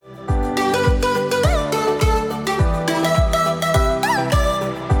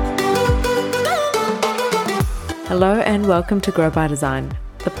Hello and welcome to Grow by Design,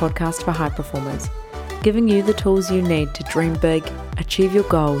 the podcast for high performers, giving you the tools you need to dream big, achieve your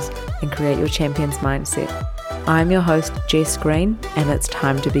goals, and create your champion's mindset. I'm your host, Jess Green, and it's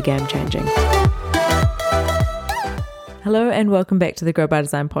time to be game changing. Hello and welcome back to the Grow by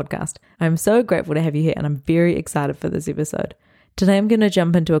Design podcast. I'm so grateful to have you here and I'm very excited for this episode. Today I'm going to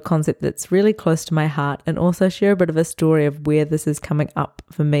jump into a concept that's really close to my heart and also share a bit of a story of where this is coming up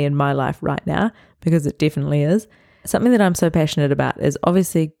for me in my life right now, because it definitely is. Something that I'm so passionate about is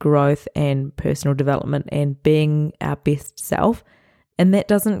obviously growth and personal development and being our best self. And that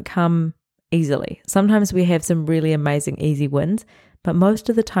doesn't come easily. Sometimes we have some really amazing easy wins, but most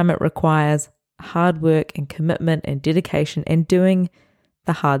of the time it requires hard work and commitment and dedication and doing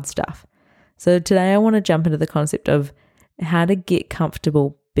the hard stuff. So today I want to jump into the concept of how to get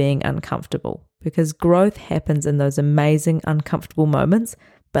comfortable being uncomfortable, because growth happens in those amazing uncomfortable moments,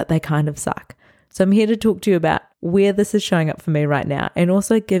 but they kind of suck. So I'm here to talk to you about where this is showing up for me right now and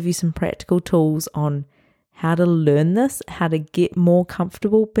also give you some practical tools on how to learn this, how to get more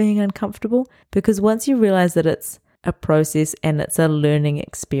comfortable being uncomfortable. Because once you realize that it's a process and it's a learning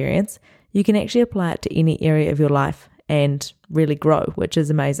experience, you can actually apply it to any area of your life and really grow, which is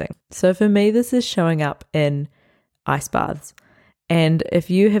amazing. So for me, this is showing up in ice baths. And if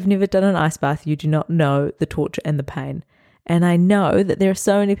you have never done an ice bath, you do not know the torture and the pain. And I know that there are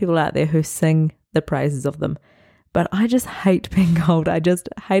so many people out there who sing the praises of them, but I just hate being cold. I just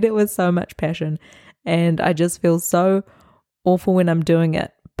hate it with so much passion, and I just feel so awful when I'm doing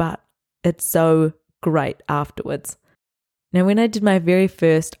it, but it's so great afterwards. Now, when I did my very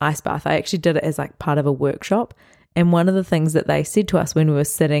first ice bath, I actually did it as like part of a workshop, and one of the things that they said to us when we were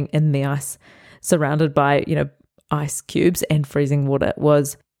sitting in the ice, surrounded by, ice cubes and freezing water,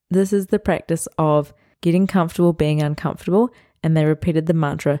 was this is the practice of getting comfortable being uncomfortable, and they repeated the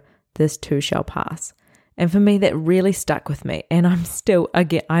mantra, "This too shall pass." And for me, that really stuck with me. And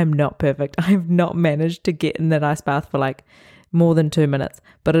I'm not perfect. I have not managed to get in that ice bath for like more than 2 minutes,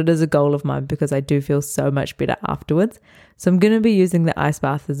 but it is a goal of mine because I do feel so much better afterwards. So I'm going to be using the ice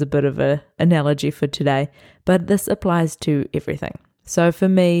bath as a bit of an analogy for today, but this applies to everything. So for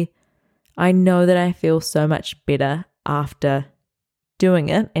me, I know that I feel so much better after doing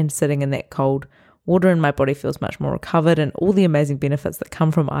it and sitting in that cold water, and my body feels much more recovered and all the amazing benefits that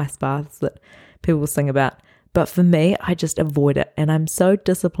come from ice baths that people sing about. But for me, I just avoid it, and I'm so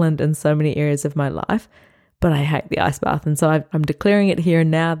disciplined in so many areas of my life, but I hate the ice bath. And so I'm declaring it here and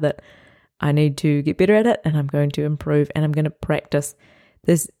now that I need to get better at it, and I'm going to improve, and I'm going to practice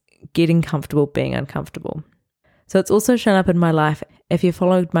this getting comfortable being uncomfortable. So it's also shown up in my life. If you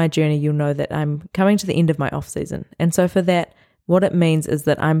followed my journey, you'll know that I'm coming to the end of my off season. And so for that, what it means is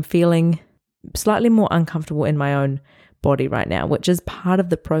that I'm feeling slightly more uncomfortable in my own body right now, which is part of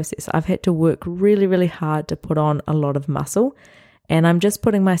the process. I've had to work really, really hard to put on a lot of muscle, and I'm just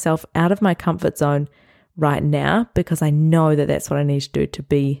putting myself out of my comfort zone right now because I know that that's what I need to do to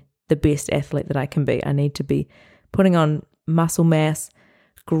be the best athlete that I can be. I need to be putting on muscle mass,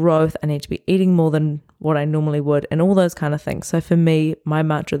 growth. I need to be eating more than what I normally would, and all those kind of things. So for me, my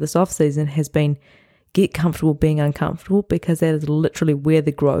mantra this off season has been get comfortable being uncomfortable, because that is literally where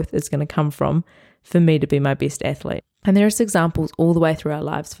the growth is going to come from for me to be my best athlete. And there's examples all the way through our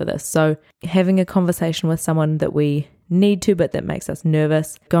lives for this. So having a conversation with someone that we need to, but that makes us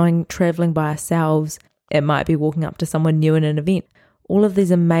nervous, traveling by ourselves, it might be walking up to someone new in an event. All of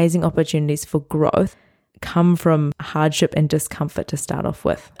these amazing opportunities for growth come from hardship and discomfort to start off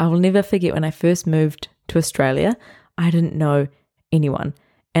with. I will never forget when I first moved to Australia, I didn't know anyone.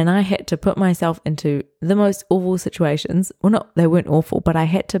 And I had to put myself into the most awful situations. Well, not, they weren't awful, but I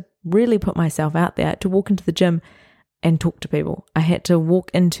had to really put myself out there. I had to walk into the gym and talk to people. I had to walk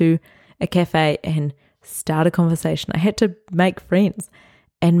into a cafe and start a conversation. I had to make friends.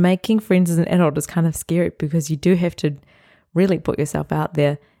 And making friends as an adult is kind of scary because you do have to really put yourself out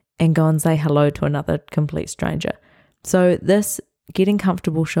there and go and say hello to another complete stranger. So this getting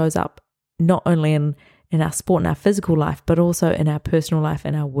comfortable shows up not only in our sport and our physical life, but also in our personal life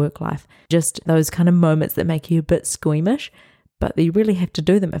and our work life. Just those kind of moments that make you a bit squeamish, but you really have to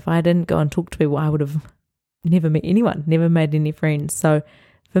do them. If I didn't go and talk to people, I would have never met anyone, never made any friends. So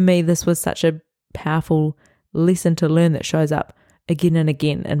for me, this was such a powerful lesson to learn that shows up again and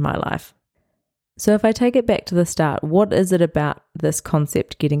again in my life. So if I take it back to the start, what is it about this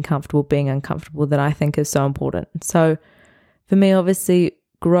concept, getting comfortable being uncomfortable, that I think is so important? So for me, obviously,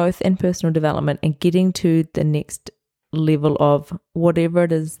 growth and personal development and getting to the next level of whatever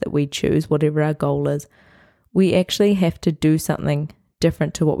it is that we choose, whatever our goal is, we actually have to do something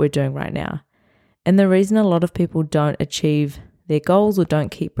different to what we're doing right now. And the reason a lot of people don't achieve their goals or don't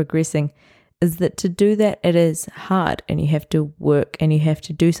keep progressing is that to do that, it is hard and you have to work and you have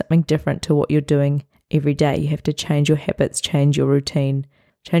to do something different to what you're doing every day. You have to change your habits, change your routine,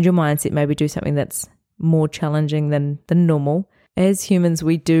 change your mindset, maybe do something that's more challenging than normal. As humans,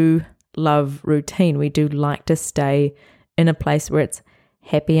 we do love routine. We do like to stay in a place where it's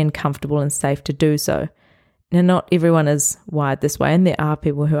happy and comfortable and safe to do so. Now, not everyone is wired this way, and there are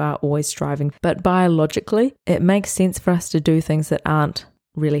people who are always striving, but biologically, it makes sense for us to do things that aren't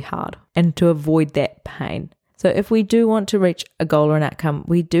really hard and to avoid that pain. So if we do want to reach a goal or an outcome,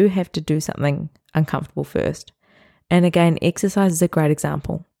 we do have to do something uncomfortable first. And again, exercise is a great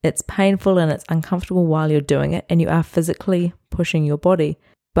example. It's painful and it's uncomfortable while you're doing it, and you are physically pushing your body.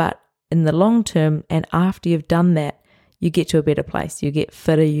 But in the long term, and after you've done that, you get to a better place. You get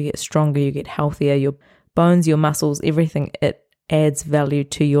fitter, you get stronger, you get healthier, your bones, your muscles, everything, it adds value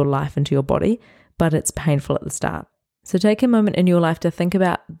to your life and to your body, but it's painful at the start. So take a moment in your life to think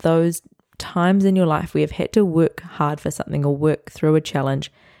about those times in your life where you've had to work hard for something or work through a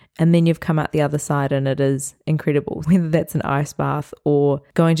challenge, and then you've come out the other side and it is incredible. Whether that's an ice bath or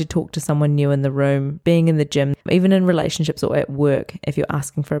going to talk to someone new in the room, being in the gym, even in relationships or at work, if you're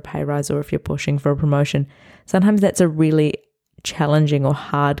asking for a pay rise or if you're pushing for a promotion, sometimes that's a really challenging or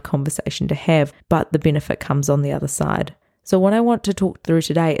hard conversation to have, but the benefit comes on the other side. So what I want to talk through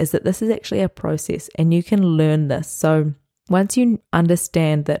today is that this is actually a process and you can learn this. So once you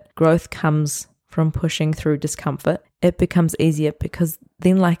understand that growth comes from pushing through discomfort, it becomes easier because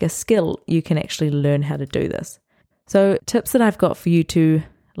then, like a skill, you can actually learn how to do this. So tips that I've got for you to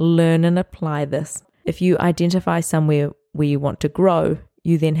learn and apply this. If you identify somewhere where you want to grow,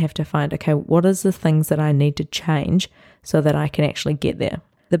 you then have to find, okay, what is the things that I need to change so that I can actually get there?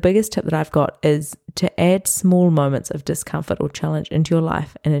 The biggest tip that I've got is to add small moments of discomfort or challenge into your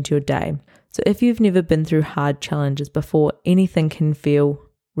life and into your day. So if you've never been through hard challenges before, anything can feel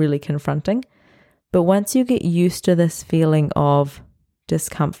really confronting. But once you get used to this feeling of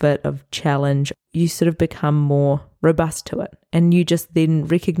discomfort, of challenge, you sort of become more robust to it. And you just then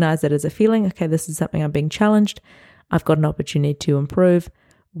recognize it as a feeling, okay, this is something I'm being challenged. I've got an opportunity to improve.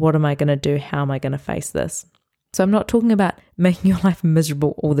 What am I going to do? How am I going to face this? So I'm not talking about making your life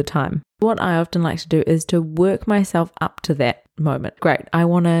miserable all the time. What I often like to do is to work myself up to that moment. Great, I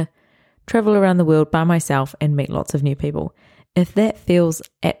want to travel around the world by myself and meet lots of new people. If that feels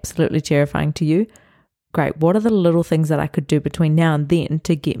absolutely terrifying to you, great, what are the little things that I could do between now and then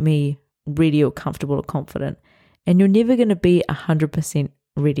to get me ready or comfortable or confident? And you're never going to be 100%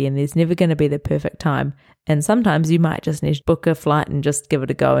 ready, and there's never going to be the perfect time. And sometimes you might just need to book a flight and just give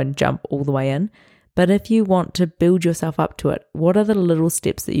it a go and jump all the way in. But if you want to build yourself up to it, what are the little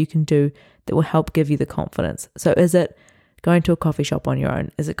steps that you can do that will help give you the confidence? So is it going to a coffee shop on your own?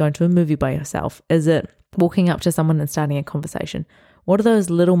 Is it going to a movie by yourself? Is it walking up to someone and starting a conversation? What are those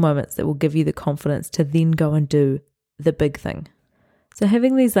little moments that will give you the confidence to then go and do the big thing? So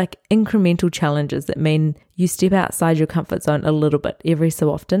having these like incremental challenges that mean you step outside your comfort zone a little bit every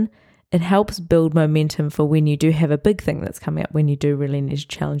so often, it helps build momentum for when you do have a big thing that's coming up, when you do really need to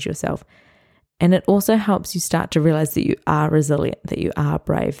challenge yourself. And it also helps you start to realize that you are resilient, that you are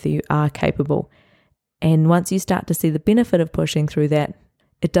brave, that you are capable. And once you start to see the benefit of pushing through that,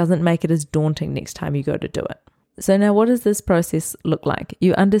 it doesn't make it as daunting next time you go to do it. So now what does this process look like?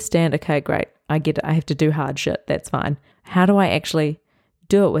 You understand, okay, great, I get it, I have to do hard shit, that's fine. How do I actually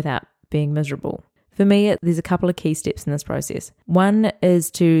do it without being miserable? For me, there's a couple of key steps in this process. One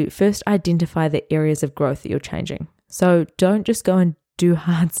is to first identify the areas of growth that you're changing. So don't just go and do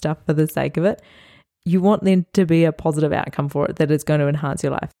hard stuff for the sake of it. You want there to be a positive outcome for it that is going to enhance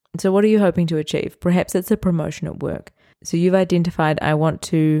your life. So what are you hoping to achieve? Perhaps it's a promotion at work. So you've identified, I want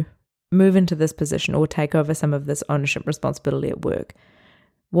to move into this position or take over some of this ownership responsibility at work.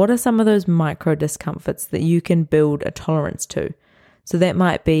 What are some of those micro discomforts that you can build a tolerance to? So that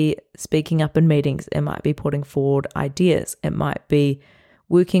might be speaking up in meetings. It might be putting forward ideas. It might be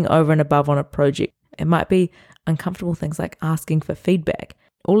working over and above on a project. It might be uncomfortable things like asking for feedback.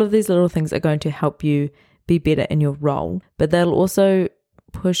 All of these little things are going to help you be better in your role, but they'll also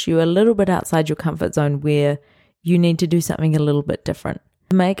push you a little bit outside your comfort zone where you need to do something a little bit different.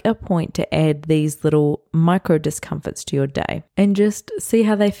 Make a point to add these little micro discomforts to your day and just see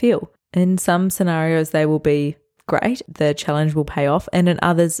how they feel. In some scenarios, they will be great, the challenge will pay off, and in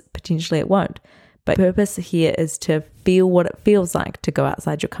others, potentially it won't. But the purpose here is to feel what it feels like to go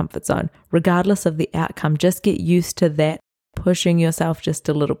outside your comfort zone. Regardless of the outcome, just get used to that, pushing yourself just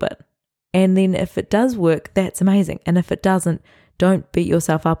a little bit. And then if it does work, that's amazing. And if it doesn't, don't beat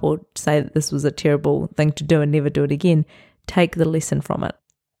yourself up or say that this was a terrible thing to do and never do it again. Take the lesson from it.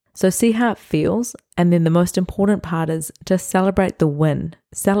 So see how it feels. And then the most important part is to celebrate the win.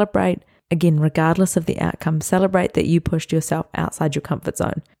 Celebrate again, regardless of the outcome, celebrate that you pushed yourself outside your comfort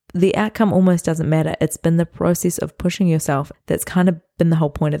zone. The outcome almost doesn't matter. It's been the process of pushing yourself that's kind of been the whole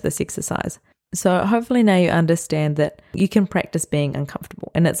point of this exercise. So hopefully now you understand that you can practice being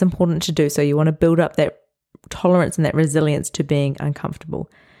uncomfortable, and it's important to do so. You want to build up that tolerance and that resilience to being uncomfortable.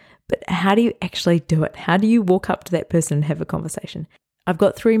 But how do you actually do it? How do you walk up to that person and have a conversation? I've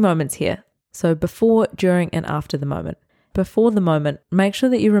got 3 moments here. So before, during, and after the moment. Before the moment, make sure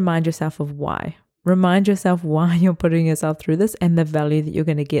that you remind yourself of why. Remind yourself why you're putting yourself through this and the value that you're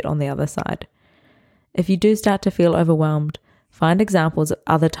going to get on the other side. If you do start to feel overwhelmed, find examples of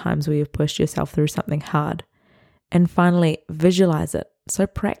other times where you've pushed yourself through something hard. And finally, visualize it. So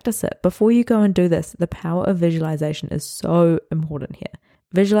practice it. Before you go and do this, the power of visualization is so important here.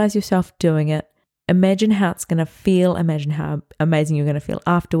 Visualize yourself doing it. Imagine how it's going to feel. Imagine how amazing you're going to feel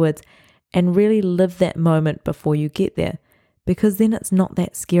afterwards. And really live that moment before you get there, because then it's not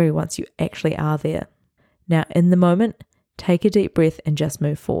that scary once you actually are there. Now, in the moment, take a deep breath and just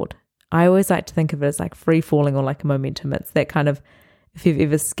move forward. I always like to think of it as like free falling or like a momentum. It's that kind of, if you've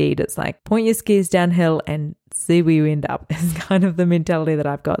ever skied, it's like point your skis downhill and see where you end up. It's kind of the mentality that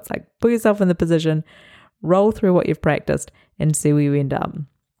I've got. It's like put yourself in the position, roll through what you've practiced and see where you end up.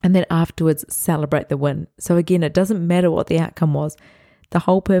 And then afterwards, celebrate the win. So again, it doesn't matter what the outcome was. The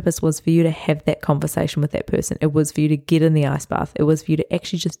whole purpose was for you to have that conversation with that person. It was for you to get in the ice bath. It was for you to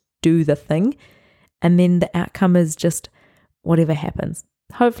actually just do the thing. And then the outcome is just whatever happens.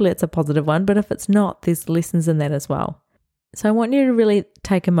 Hopefully it's a positive one, but if it's not, there's lessons in that as well. So I want you to really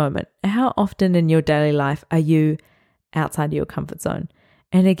take a moment. How often in your daily life are you outside your comfort zone?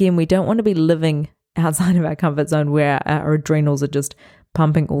 And again, we don't want to be living outside of our comfort zone where our adrenals are just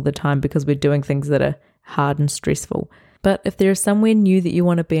pumping all the time because we're doing things that are hard and stressful. But if there is somewhere new that you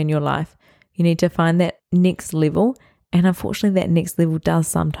want to be in your life, you need to find that next level. And unfortunately, that next level does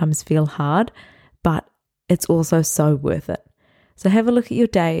sometimes feel hard, but it's also so worth it. So have a look at your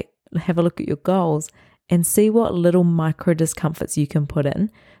day, have a look at your goals, and see what little micro discomforts you can put in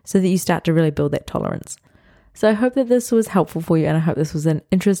so that you start to really build that tolerance. So I hope that this was helpful for you, and I hope this was an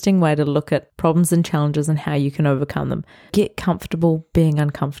interesting way to look at problems and challenges and how you can overcome them. Get comfortable being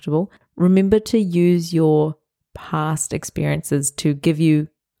uncomfortable. Remember to use your past experiences to give you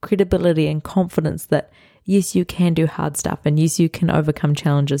credibility and confidence that yes, you can do hard stuff, and yes, you can overcome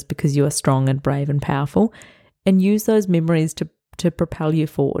challenges because you are strong and brave and powerful, and use those memories to propel you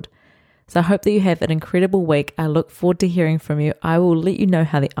forward. So I hope that you have an incredible week. I look forward to hearing from you. I will let you know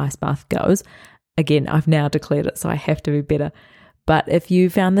how the ice bath goes. Again, I've now declared it, so I have to be better. But if you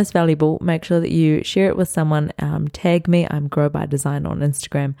found this valuable, make sure that you share it with someone. Tag me. I'm Grow by Design on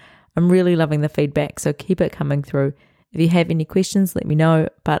Instagram. I'm really loving the feedback, so keep it coming through. If you have any questions, let me know.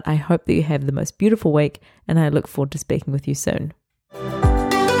 But I hope that you have the most beautiful week, and I look forward to speaking with you soon.